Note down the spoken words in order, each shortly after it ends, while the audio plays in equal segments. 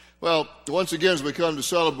Well, once again, as we come to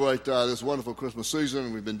celebrate this wonderful Christmas season,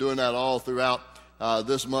 and we've been doing that all throughout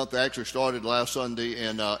this month. It actually started last Sunday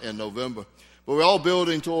in November. But we're all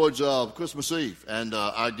building towards Christmas Eve and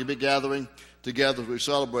our big gathering together as we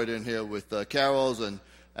celebrate in here with carols and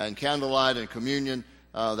candlelight and communion,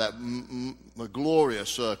 that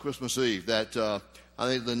glorious Christmas Eve, that I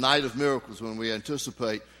think the night of miracles when we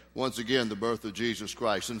anticipate once again the birth of Jesus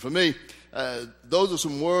Christ. And for me, those are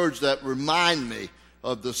some words that remind me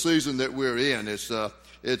of the season that we're in.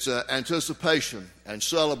 It's anticipation and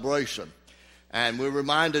celebration. And we're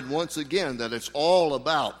reminded once again that it's all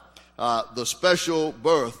about the special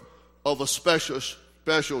birth of a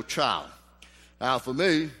special child. Now, for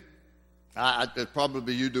me,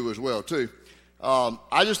 probably you do as well, too.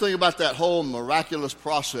 I just think about that whole miraculous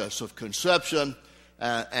process of conception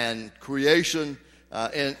and creation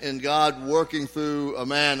in God working through a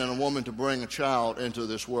man and a woman to bring a child into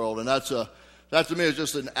this world. And that to me is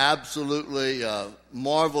just an absolutely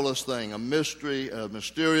marvelous thing, a mystery, a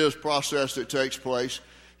mysterious process that takes place.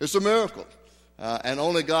 It's a miracle, and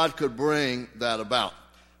only God could bring that about.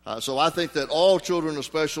 So I think that all children are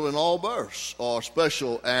special and all births are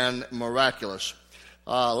special and miraculous.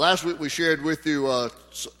 Last week we shared with you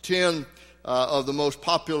 10 of the most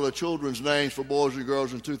popular children's names for boys and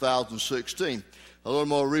girls in 2016. A little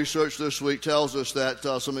more research this week tells us that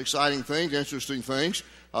some exciting things, interesting things,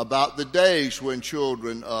 about the days when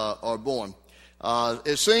children are born.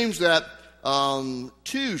 It seems that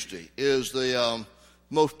Tuesday is the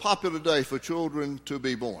most popular day for children to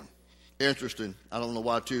be born. Interesting. I don't know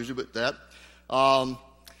why Tuesday, but that.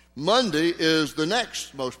 Monday is the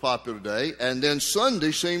next most popular day, and then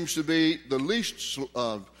Sunday seems to be the least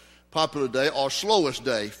popular day or slowest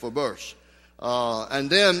day for births. And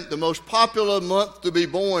then the most popular month to be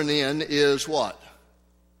born in is what?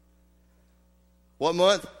 What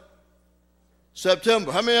month?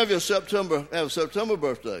 September. How many of you have September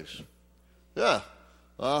birthdays? Yeah.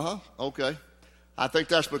 Okay. I think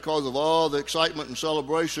that's because of all the excitement and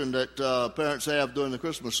celebration that parents have during the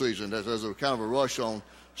Christmas season. There's a kind of a rush on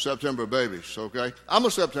September babies, okay? I'm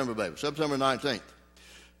a September baby, September 19th.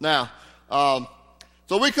 Now,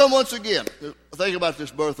 so we come once again to think about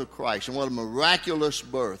this birth of Christ and what a miraculous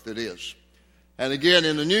birth it is. And again,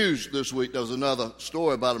 in the news this week, there was another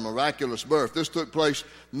story about a miraculous birth. This took place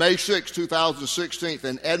May 6, 2016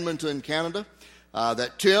 in Edmonton, Canada,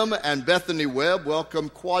 that Tim and Bethany Webb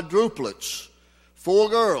welcomed quadruplets, 4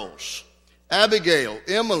 girls, Abigail,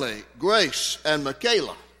 Emily, Grace, and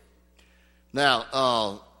Michaela.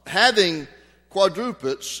 Now, having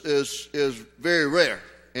quadruplets is very rare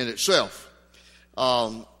in itself.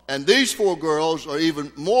 And these 4 girls are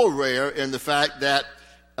even more rare in the fact that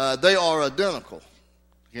they are identical.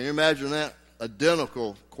 Can you imagine that?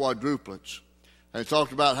 Identical quadruplets. And he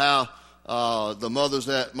talked about how the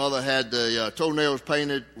mother had the toenails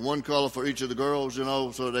painted one color for each of the girls,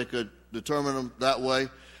 so they could determine them that way.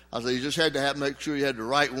 I said you just had to make sure you had the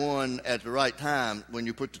right one at the right time when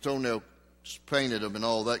you put the toenail painted them and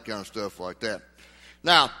all that kind of stuff like that.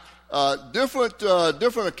 Now, different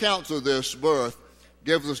accounts of this birth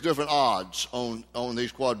gives us different odds on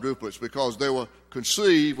these quadruplets because they were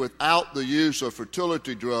conceived without the use of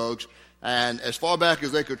fertility drugs, and as far back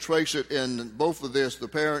as they could trace it in both of this, the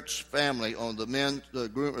parents' family on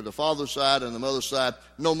the father's side and the mother's side,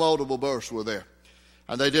 no multiple births were there,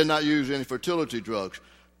 and they did not use any fertility drugs.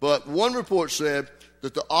 But one report said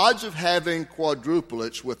that the odds of having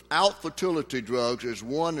quadruplets without fertility drugs is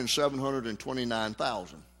 1 in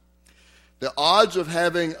 729,000. The odds of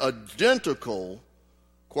having identical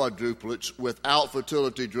quadruplets without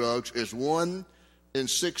fertility drugs is 1 in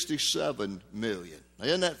 67 million. Now,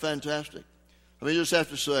 isn't that fantastic? I mean, you just have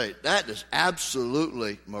to say, that is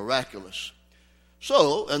absolutely miraculous.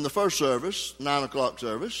 So, in the first service, 9 o'clock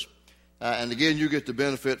service, and again, you get the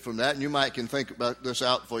benefit from that, and you might can think about this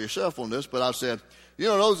out for yourself on this, but I said,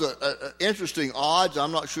 those are interesting odds.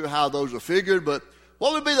 I'm not sure how those are figured, but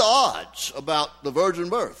what would be the odds about the virgin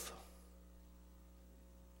birth?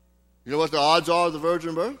 You know what the odds are of the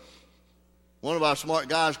virgin birth? One of our smart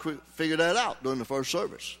guys figured that out during the first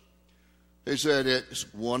service. He said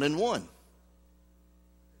it's 1 in 1.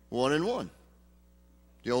 1 in 1.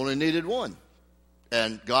 You only needed 1.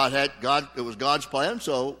 And it was God's plan,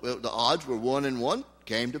 so the odds were 1 in 1,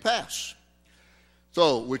 came to pass.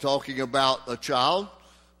 So we're talking about a child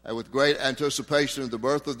with great anticipation of the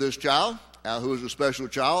birth of this child, who is a special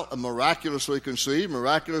child, miraculously conceived,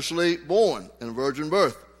 miraculously born in a virgin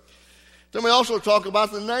birth. Then we also talk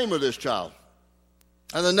about the name of this child.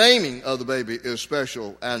 And the naming of the baby is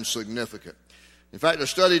special and significant. In fact, a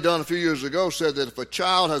study done a few years ago said that if a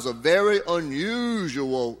child has a very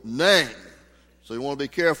unusual name, So you want to be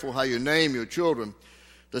careful how you name your children.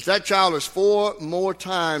 That child is 4 more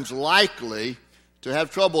times likely to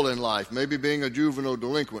have trouble in life, maybe being a juvenile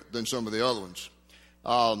delinquent than some of the other ones.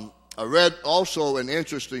 I read also an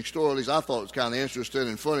interesting story, at least I thought it was kind of interesting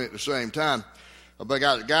and funny at the same time,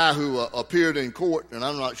 about a guy who appeared in court, and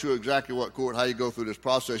I'm not sure exactly what court, how you go through this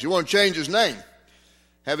process. You want to change his name,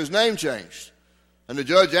 have his name changed. And the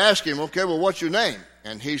judge asked him, okay, well, what's your name?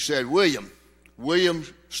 And he said, William. William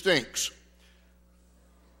stinks.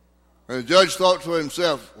 And the judge thought to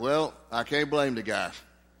himself, well, I can't blame the guy.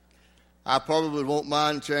 I probably won't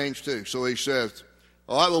mind change too. So he says,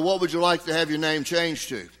 all right, well, what would you like to have your name changed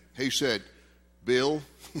to? He said, Bill.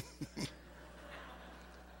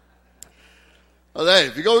 Well, hey,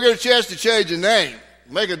 if you're going to get a chance to change your name,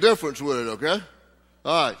 make a difference with it, okay?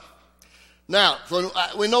 All right. Now,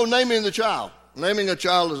 we know naming the child. Naming a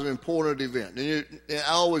child is an important event. And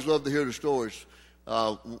I always love to hear the stories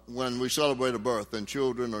when we celebrate a birth and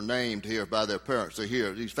children are named here by their parents. They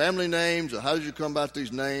hear these family names, or how did you come about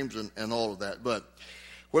these names, and all of that. But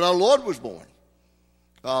when our Lord was born,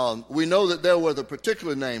 we know that there were the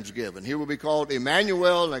particular names given. He will be called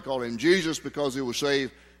Emmanuel, and they call him Jesus because he will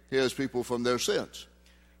save his people from their sins.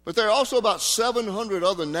 But there are also about 700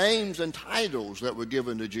 other names and titles that were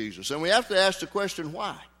given to Jesus. And we have to ask the question,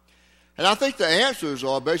 why? And I think the answers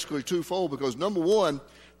are basically twofold, because number one,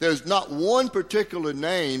 there's not one particular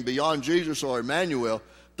name beyond Jesus or Emmanuel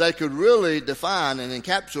that could really define and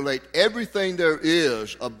encapsulate everything there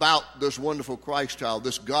is about this wonderful Christ child,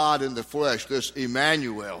 this God in the flesh, this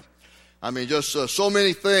Emmanuel. I mean, just so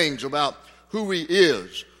many things about who he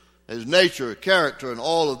is, his nature, character, and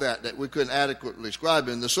all of that we couldn't adequately describe.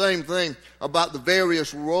 And the same thing about the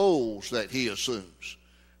various roles that he assumes.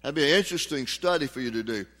 That'd be an interesting study for you to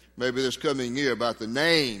do maybe this coming year about the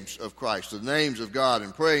names of Christ, the names of God,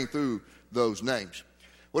 and praying through those names.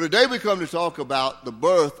 Well, today we come to talk about the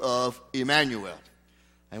birth of Emmanuel.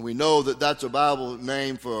 And we know that that's a Bible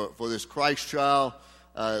name for this Christ child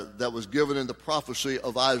that was given in the prophecy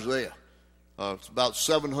of Isaiah. It's about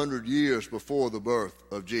 700 years before the birth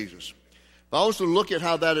of Jesus. But I want to look at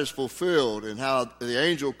how that is fulfilled and how the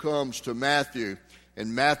angel comes to Matthew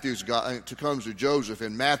and comes to Joseph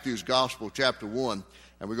in Matthew's Gospel, chapter 1.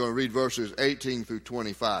 And we're going to read verses 18 through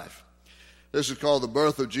 25. This is called the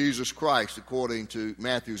birth of Jesus Christ, according to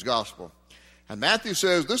Matthew's Gospel. And Matthew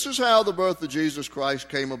says, this is how the birth of Jesus Christ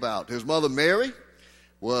came about. His mother Mary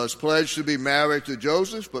was pledged to be married to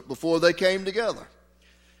Joseph, but before they came together,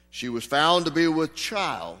 she was found to be with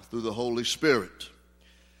child through the Holy Spirit.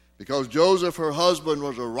 Because Joseph, her husband,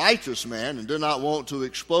 was a righteous man and did not want to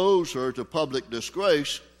expose her to public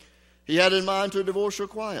disgrace, he had in mind to divorce her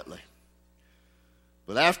quietly.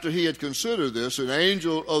 But after he had considered this, an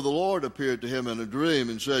angel of the Lord appeared to him in a dream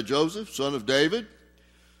and said, Joseph, son of David,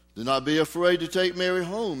 do not be afraid to take Mary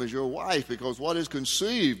home as your wife, because what is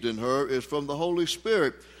conceived in her is from the Holy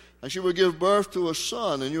Spirit. And she will give birth to a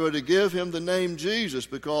son, and you are to give him the name Jesus,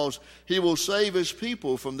 because he will save his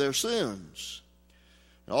people from their sins.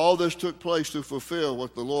 And all this took place to fulfill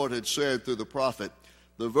what the Lord had said through the prophet.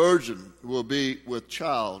 The virgin will be with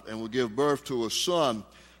child and will give birth to a son,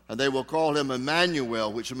 and they will call him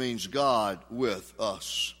Emmanuel, which means God with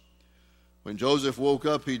us. When Joseph woke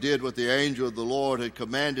up, he did what the angel of the Lord had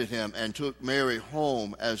commanded him and took Mary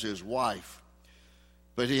home as his wife.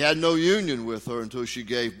 But he had no union with her until she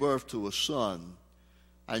gave birth to a son,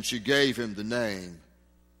 and she gave him the name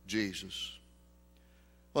Jesus.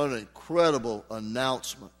 What an incredible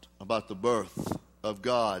announcement about the birth of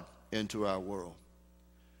God into our world.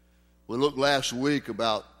 We looked last week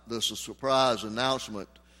about this surprise announcement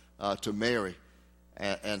to Mary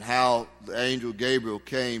and how the angel Gabriel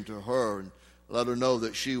came to her and let her know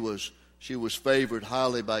that she was favored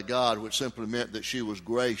highly by God, which simply meant that she was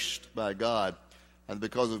graced by God. And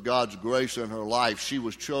because of God's grace in her life, she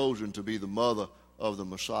was chosen to be the mother of the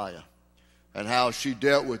Messiah. And how she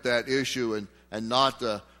dealt with that issue and not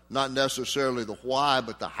necessarily the why,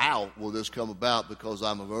 but the how will this come about because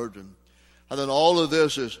I'm a virgin. And then all of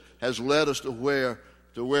this has led us to where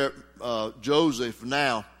Joseph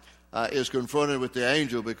now is confronted with the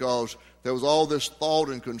angel, because there was all this thought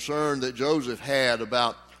and concern that Joseph had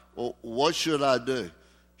about, well, what should I do?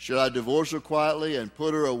 Should I divorce her quietly and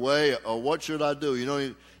put her away, or what should I do? You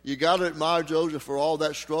know, you got to admire Joseph for all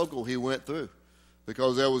that struggle he went through,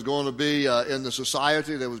 because there was going to be, in the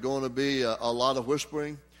society, there was going to be a lot of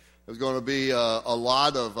whispering. There was going to be a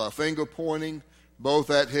lot of finger pointing, both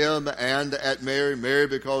at him and at Mary. Mary,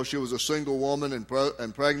 because she was a single woman and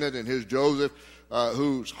pregnant, and his Joseph,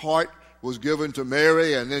 whose heart was given to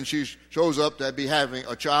Mary, and then she shows up to be having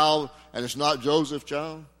a child, and it's not Joseph's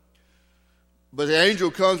child. But the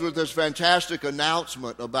angel comes with this fantastic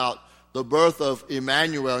announcement about the birth of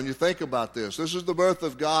Emmanuel. And you think about this. This is the birth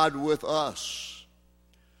of God with us.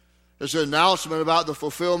 It's an announcement about the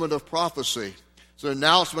fulfillment of prophecy. It's an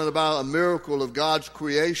announcement about a miracle of God's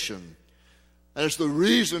creation. And it's the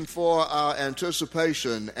reason for our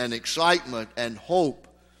anticipation and excitement and hope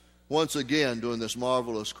once again during this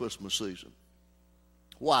marvelous Christmas season.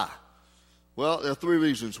 Why? Well, there are three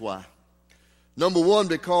reasons why. Number one,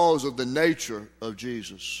 because of the nature of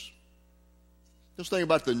Jesus. Just think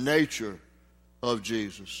about the nature of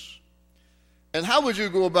Jesus. And how would you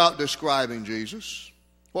go about describing Jesus?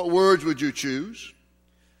 What words would you choose?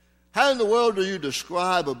 How in the world do you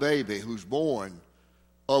describe a baby who's born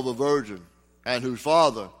of a virgin and whose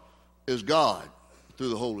father is God through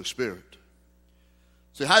the Holy Spirit?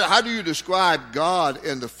 See, how do you describe God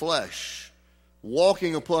in the flesh,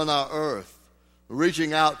 walking upon our earth,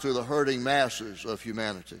 reaching out to the hurting masses of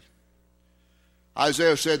humanity?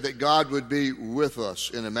 Isaiah said that God would be with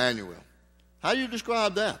us in Emmanuel. How do you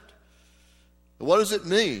describe that? What does it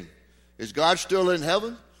mean? Is God still in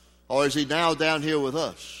heaven, or is he now down here with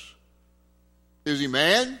us? Is he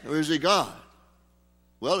man, or is he God?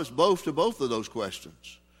 Well, it's both to both of those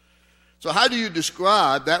questions. So how do you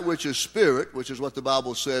describe that which is spirit, which is what the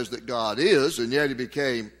Bible says that God is, and yet he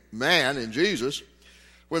became man in Jesus,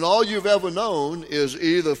 when all you've ever known is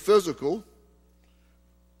either physical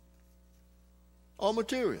or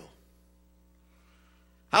material?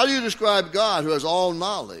 How do you describe God who has all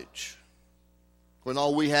knowledge when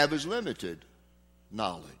all we have is limited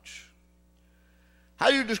knowledge?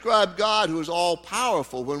 How do you describe God who is all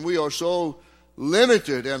powerful when we are so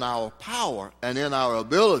limited in our power and in our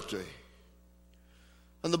ability?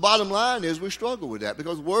 And the bottom line is we struggle with that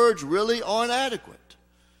because words really aren't adequate.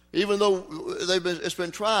 Even though it's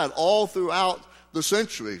been tried all throughout the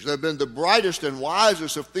centuries. There have been the brightest and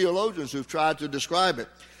wisest of theologians who've tried to describe it.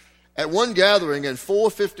 At one gathering in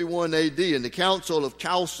 451 AD in the Council of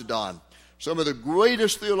Chalcedon, some of the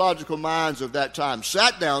greatest theological minds of that time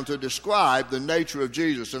sat down to describe the nature of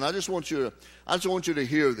Jesus. And I just want you to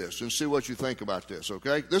hear this and see what you think about this,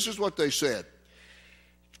 okay? This is what they said,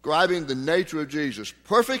 describing the nature of Jesus.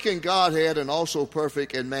 Perfect in Godhead and also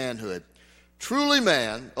perfect in manhood. Truly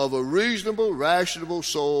man of a reasonable, rational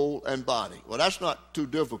soul and body. Well, that's not too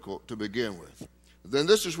difficult to begin with. Then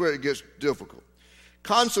this is where it gets difficult.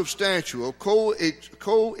 Consubstantial,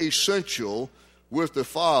 co-essential with the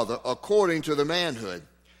Father according to the manhood.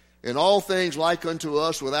 In all things like unto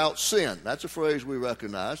us without sin. That's a phrase we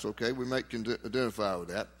recognize, okay? We can identify with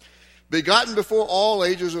that. Begotten before all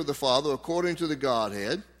ages of the Father according to the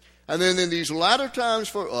Godhead. And then in these latter times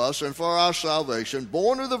for us and for our salvation,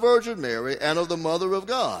 born of the Virgin Mary and of the Mother of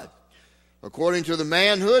God. According to the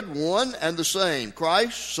manhood, one and the same.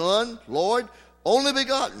 Christ, Son, Lord, only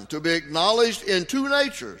begotten, to be acknowledged in two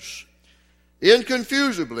natures.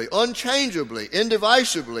 Inconfusibly, unchangeably,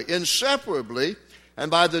 indivisibly, inseparably, and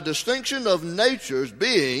by the distinction of natures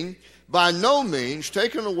being by no means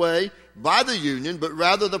taken away by the union, but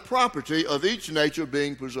rather the property of each nature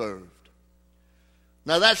being preserved.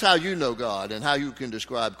 Now that's how you know God and how you can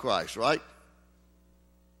describe Christ, right?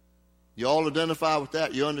 You all identify with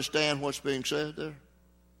that? You understand what's being said there?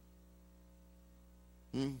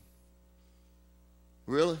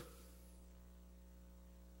 Really?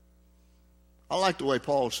 I like the way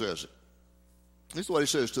Paul says it. This is what he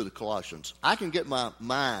says to the Colossians. I can get my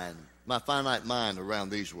finite mind around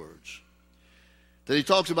these words. That he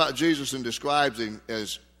talks about Jesus and describes him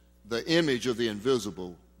as the image of the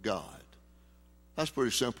invisible God. That's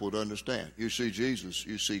pretty simple to understand. You see Jesus,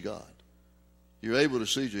 you see God. You're able to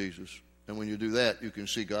see Jesus, and when you do that, you can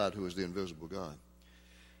see God who is the invisible God.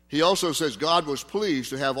 He also says God was pleased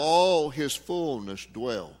to have all his fullness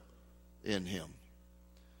dwell in him.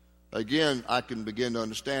 Again, I can begin to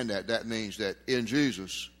understand that. That means that in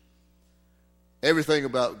Jesus, everything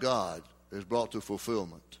about God is brought to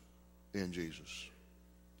fulfillment in Jesus.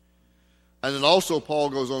 And then also Paul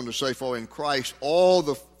goes on to say, for in Christ all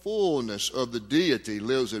the fullness of the deity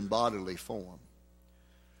lives in bodily form.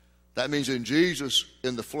 That means in Jesus,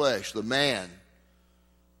 in the flesh, the man,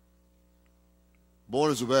 born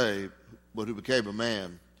as a babe, but who became a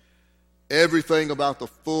man, everything about the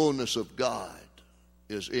fullness of God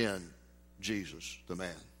is in Jesus, the man.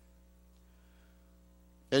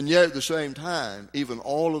 And yet at the same time, even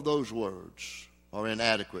all of those words are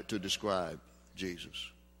inadequate to describe Jesus.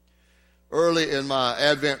 Early in my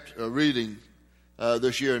Advent reading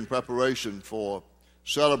this year in preparation for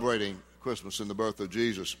celebrating Christmas and the birth of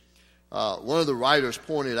Jesus, one of the writers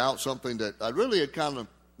pointed out something that I really had kind of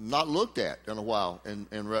not looked at in a while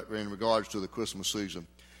in regards to the Christmas season.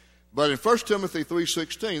 But in 1 Timothy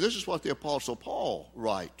 3:16, this is what the Apostle Paul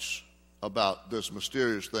writes about this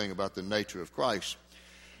mysterious thing about the nature of Christ.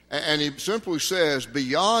 And he simply says,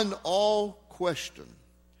 beyond all question,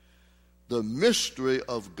 the mystery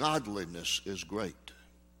of godliness is great.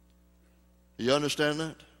 You understand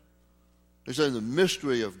that? He said the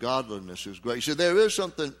mystery of godliness is great. You see, there is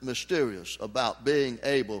something mysterious about being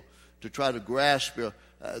able to try to grasp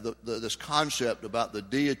this concept about the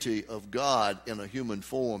deity of God in a human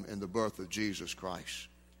form in the birth of Jesus Christ.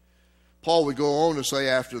 Paul would go on to say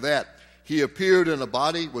after that, he appeared in a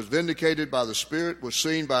body, was vindicated by the Spirit, was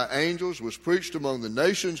seen by angels, was preached among the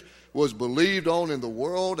nations, was believed on in the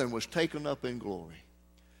world, and was taken up in glory.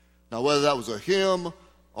 Now, whether that was a hymn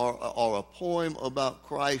or a poem about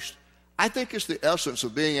Christ, I think it's the essence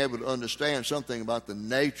of being able to understand something about the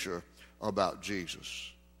nature about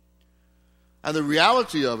Jesus. And the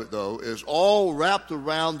reality of it, though, is all wrapped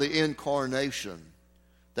around the incarnation.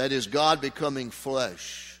 That is, God becoming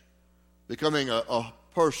flesh, becoming a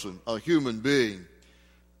person, a human being.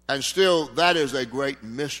 And still, that is a great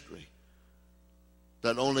mystery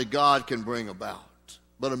that only God can bring about.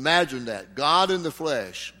 But imagine that. God in the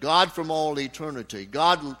flesh, God from all eternity,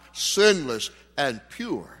 God sinless and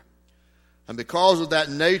pure. And because of that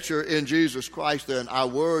nature in Jesus Christ, then our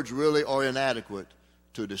words really are inadequate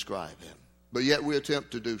to describe him. But yet we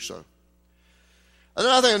attempt to do so. And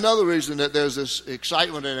then I think another reason that there's this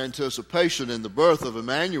excitement and anticipation in the birth of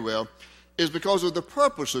Emmanuel is because of the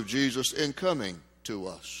purpose of Jesus in coming to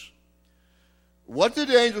us. What did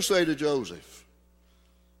the angel say to Joseph?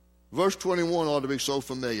 Verse 21 ought to be so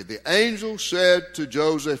familiar. The angel said to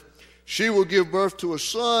Joseph, she will give birth to a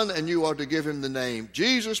son, and you are to give him the name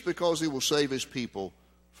Jesus, because he will save his people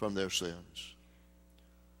from their sins.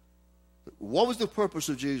 What was the purpose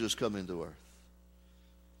of Jesus coming to earth?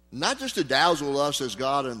 Not just to dazzle us as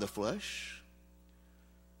God in the flesh,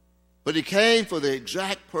 but he came for the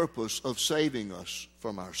exact purpose of saving us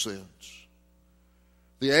from our sins.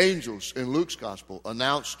 The angels in Luke's gospel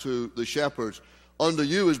announced to the shepherds, unto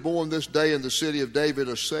you is born this day in the city of David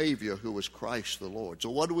a Savior who is Christ the Lord. So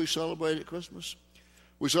what do we celebrate at Christmas?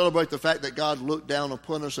 We celebrate the fact that God looked down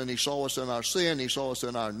upon us and he saw us in our sin, he saw us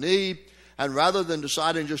in our need. And rather than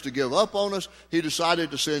deciding just to give up on us, he decided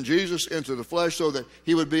to send Jesus into the flesh so that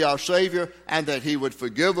he would be our Savior and that he would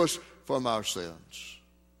forgive us from our sins.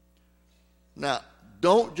 Now,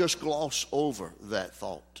 don't just gloss over that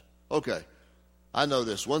thought. Okay, I know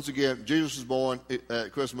this. Once again, Jesus is born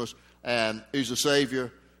at Christmas, and he's the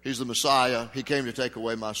Savior, he's the Messiah, he came to take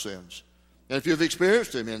away my sins. And if you've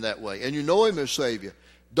experienced him in that way, and you know him as Savior,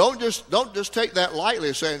 don't just take that lightly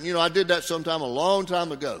as saying, I did that sometime a long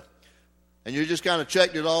time ago. And you just kind of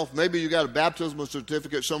checked it off. Maybe you got a baptismal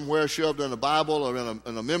certificate somewhere shoved in a Bible or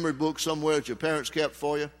in a memory book somewhere that your parents kept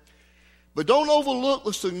for you. But don't overlook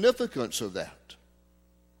the significance of that.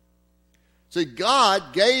 See,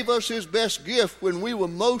 God gave us his best gift when we were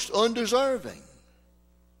most undeserving.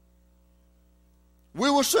 We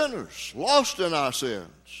were sinners, lost in our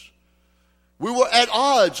sins. We were at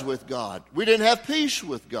odds with God. We didn't have peace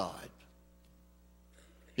with God.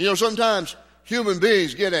 Sometimes human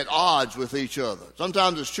beings get at odds with each other.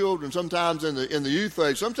 Sometimes as children, sometimes in the youth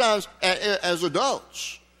age, sometimes as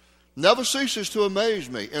adults. Never ceases to amaze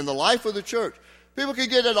me. In the life of the church, people can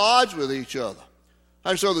get at odds with each other.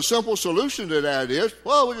 And so the simple solution to that is,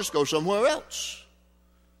 we'll just go somewhere else.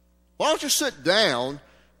 Why don't you sit down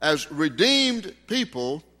as redeemed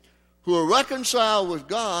people who are reconciled with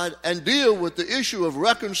God and deal with the issue of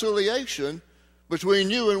reconciliation between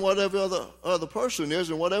you and whatever other person is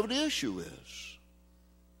and whatever the issue is.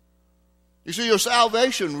 You see, your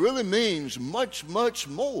salvation really means much, much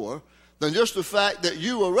more than just the fact that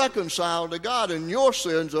you are reconciled to God and your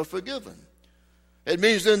sins are forgiven. It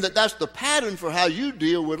means then that that's the pattern for how you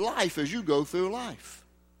deal with life as you go through life.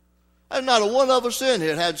 And not a one of us in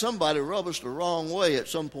here had somebody rub us the wrong way at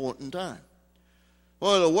some point in time.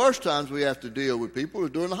 One of the worst times we have to deal with people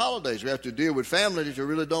is during the holidays. We have to deal with family that you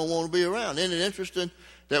really don't want to be around. Isn't it interesting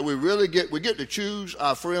that we get to choose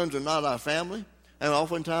our friends and not our family? And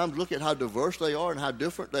oftentimes look at how diverse they are and how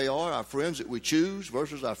different they are, our friends that we choose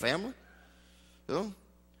versus our family.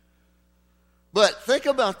 But think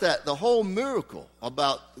about that. The whole miracle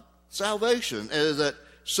about salvation is that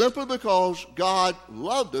simply because God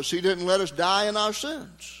loved us, he didn't let us die in our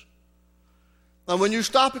sins. And when you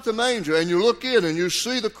stop at the manger and you look in and you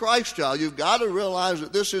see the Christ child, you've got to realize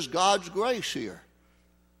that this is God's grace here.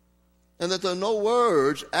 And that there are no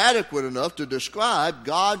words adequate enough to describe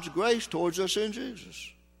God's grace towards us in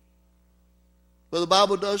Jesus. But the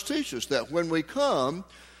Bible does teach us that when we come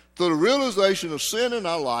to the realization of sin in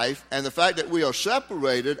our life and the fact that we are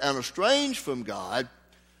separated and estranged from God,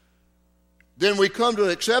 then we come to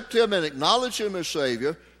accept him and acknowledge him as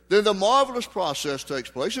Savior, then the marvelous process takes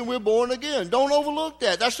place and we're born again. Don't overlook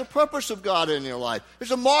that. That's the purpose of God in your life.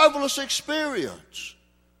 It's a marvelous experience.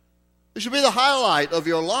 It should be the highlight of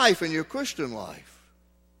your life and your Christian life.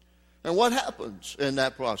 And what happens in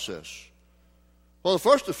that process? Well, the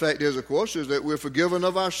first effect is, of course, is that we're forgiven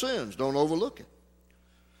of our sins. Don't overlook it.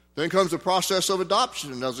 Then comes the process of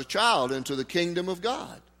adoption as a child into the kingdom of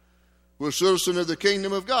God. We're a citizen of the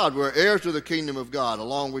kingdom of God. We're heirs to the kingdom of God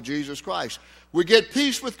along with Jesus Christ. We get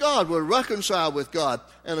peace with God. We're reconciled with God.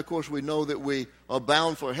 And, of course, we know that we are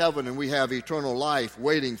bound for heaven and we have eternal life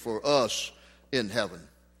waiting for us in heaven.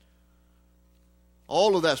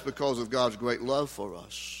 All of that's because of God's great love for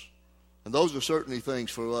us. And those are certainly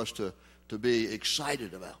things for us to be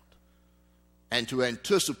excited about and to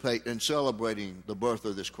anticipate in celebrating the birth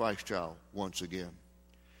of this Christ child once again.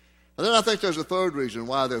 And then I think there's a third reason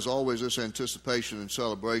why there's always this anticipation and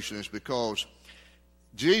celebration is because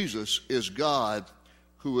Jesus is God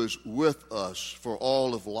who is with us for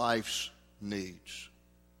all of life's needs.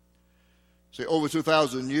 See, over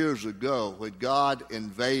 2,000 years ago, when God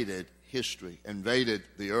invaded history, invaded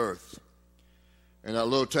the earth, in that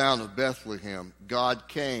little town of Bethlehem, God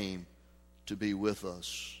came to be with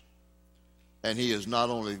us. And he is not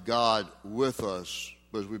only God with us,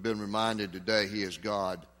 but as we've been reminded today, he is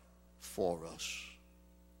God for us.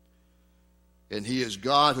 And he is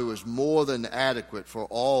God who is more than adequate for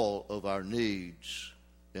all of our needs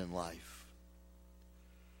in life.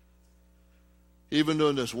 Even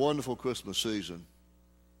during this wonderful Christmas season,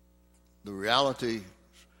 the reality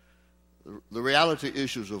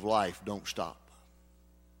issues of life don't stop.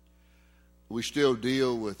 We still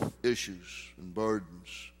deal with issues and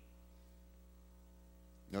burdens.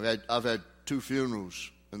 I've had 2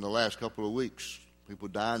 funerals in the last couple of weeks. People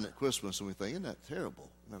dying at Christmas, and we think, isn't that terrible?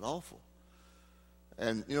 Isn't that awful?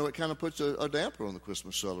 And, it kind of puts a damper on the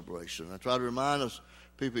Christmas celebration. I try to remind us,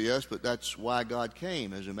 people, yes, but that's why God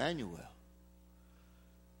came as Emmanuel.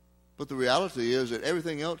 But the reality is that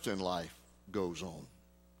everything else in life goes on,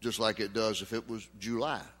 just like it does if it was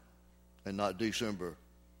July and not December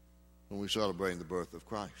when we're celebrating the birth of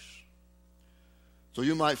Christ. So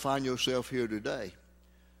you might find yourself here today,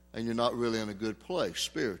 and you're not really in a good place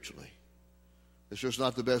spiritually. It's just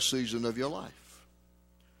not the best season of your life.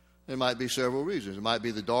 There might be several reasons. It might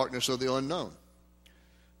be the darkness of the unknown.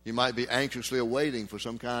 You might be anxiously awaiting for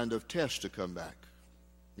some kind of test to come back.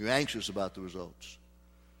 You're anxious about the results.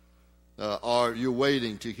 Or you're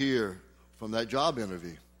waiting to hear from that job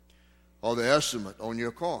interview or the estimate on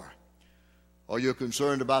your car. Or you're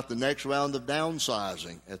concerned about the next round of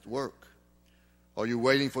downsizing at work. Or you're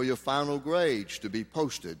waiting for your final grades to be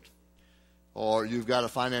posted. Or you've got a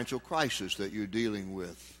financial crisis that you're dealing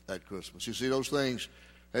with at Christmas. You see, those things,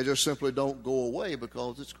 they just simply don't go away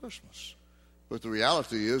because it's Christmas. But the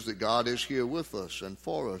reality is that God is here with us and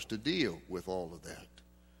for us to deal with all of that.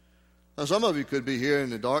 Now, some of you could be here in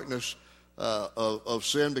the darkness of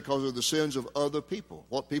sin because of the sins of other people,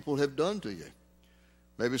 what people have done to you.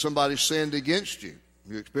 Maybe somebody sinned against you.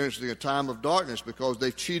 You're experiencing a time of darkness because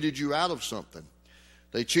they've cheated you out of something.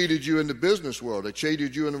 They cheated you in the business world. They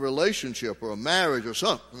cheated you in a relationship or a marriage or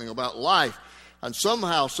something about life. And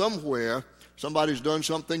somehow, somewhere, somebody's done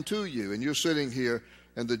something to you, and you're sitting here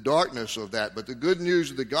in the darkness of that. But the good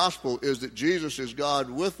news of the gospel is that Jesus is God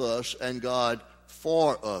with us and God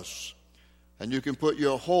for us. And you can put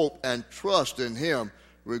your hope and trust in him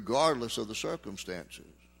regardless of the circumstances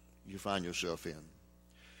you find yourself in.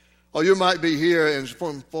 Or you might be here in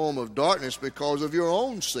some form of darkness because of your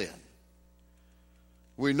own sin.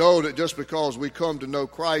 We know that just because we come to know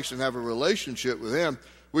Christ and have a relationship with him,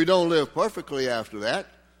 we don't live perfectly after that.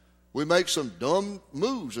 We make some dumb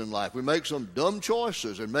moves in life. We make some dumb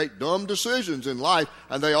choices and make dumb decisions in life,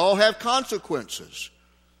 and they all have consequences.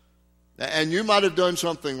 And you might have done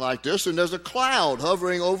something like this, and there's a cloud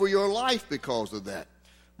hovering over your life because of that.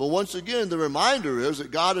 But once again, the reminder is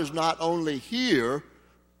that God is not only here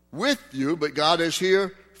with you, but God is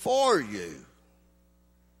here for you.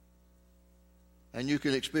 And you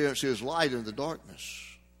can experience his light in the darkness.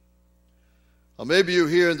 Or maybe you're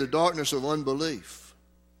here in the darkness of unbelief.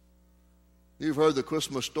 You've heard the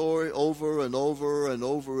Christmas story over and over and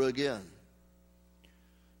over again.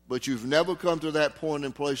 But you've never come to that point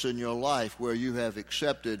and place in your life where you have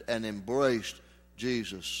accepted and embraced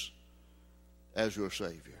Jesus as your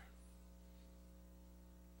Savior.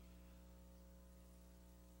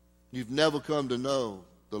 You've never come to know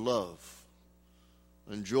the love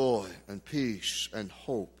and joy and peace and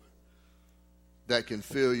hope that can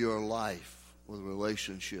fill your life with a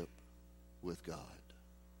relationship with God.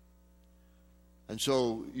 And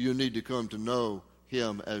so you need to come to know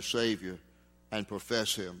him as Savior and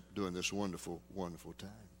profess him during this wonderful, wonderful time.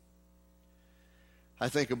 I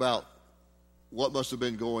think about what must have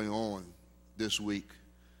been going on this week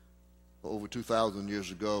over 2,000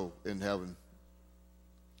 years ago in heaven,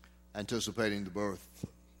 anticipating the birth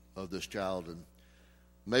of this child. And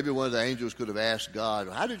maybe one of the angels could have asked God,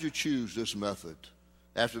 how did you choose this method?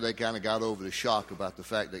 After they kind of got over the shock about the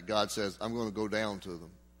fact that God says, I'm going to go down to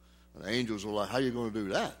them. And the angels were like, how are you going to do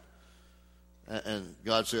that? And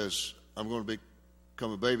God says, I'm going to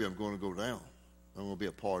become a baby. I'm going to go down. I'm going to be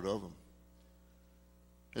a part of them.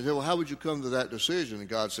 And they said, well, how would you come to that decision? And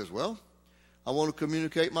God says, well, I want to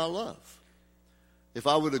communicate my love. If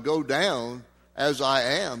I were to go down as I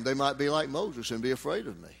am, they might be like Moses and be afraid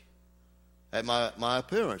of me. At my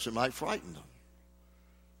appearance, it might frighten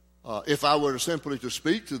them. If I were simply to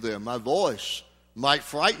speak to them, my voice might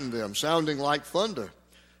frighten them, sounding like thunder.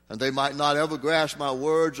 And they might not ever grasp my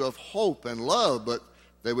words of hope and love, but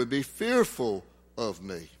they would be fearful of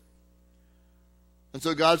me. And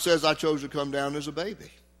so God says, I chose to come down as a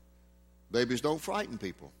baby. Babies don't frighten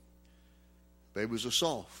people. Babies are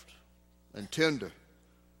soft and tender.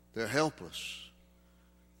 They're helpless.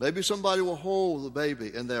 Maybe somebody will hold the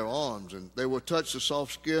baby in their arms and they will touch the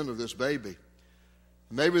soft skin of this baby.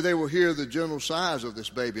 Maybe they will hear the gentle sighs of this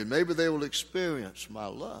baby, and maybe they will experience my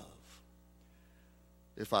love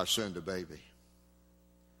if I send a baby.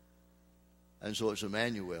 And so it's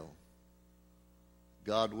Emmanuel,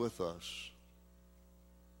 God with us,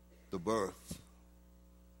 the birth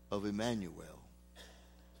of Emmanuel,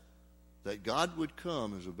 that God would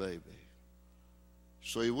come as a baby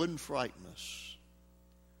so he wouldn't frighten us,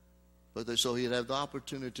 but so he'd have the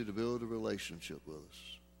opportunity to build a relationship with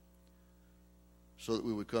us so that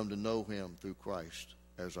we would come to know him through Christ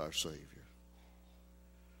as our Savior.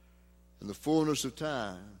 In the fullness of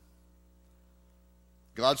time,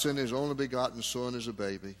 God sent his only begotten Son as a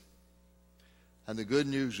baby, and the good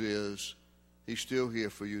news is he's still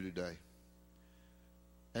here for you today.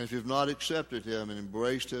 And if you've not accepted him and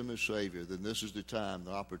embraced him as Savior, then this is the time,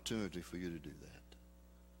 the opportunity for you to do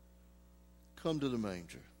that. Come to the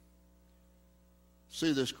manger.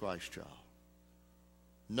 See this Christ child.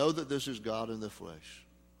 Know that this is God in the flesh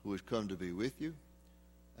who has come to be with you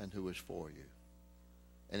and who is for you.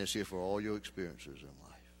 And is here for all your experiences in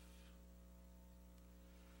life.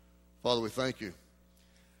 Father, we thank you.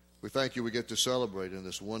 We thank you we get to celebrate in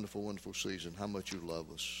this wonderful, wonderful season how much you love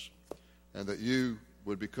us, and that you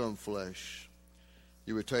would become flesh.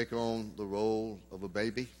 You would take on the role of a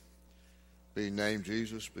baby, being named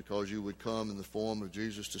Jesus, because you would come in the form of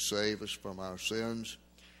Jesus to save us from our sins,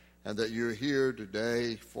 and that you're here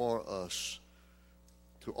today for us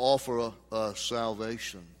to offer us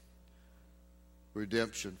salvation,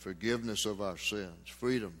 redemption, forgiveness of our sins,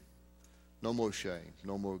 freedom, no more shame,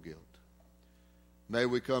 no more guilt. May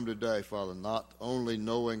we come today, Father, not only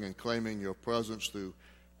knowing and claiming your presence through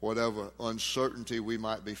whatever uncertainty we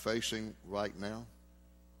might be facing right now,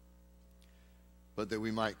 but that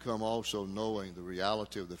we might come also knowing the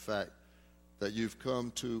reality of the fact that you've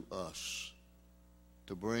come to us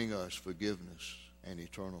to bring us forgiveness and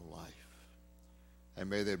eternal life. And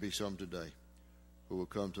may there be some today who will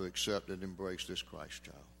come to accept and embrace this Christ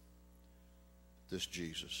child, this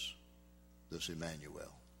Jesus, this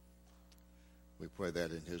Emmanuel. We pray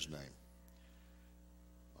that in his name.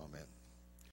 Amen.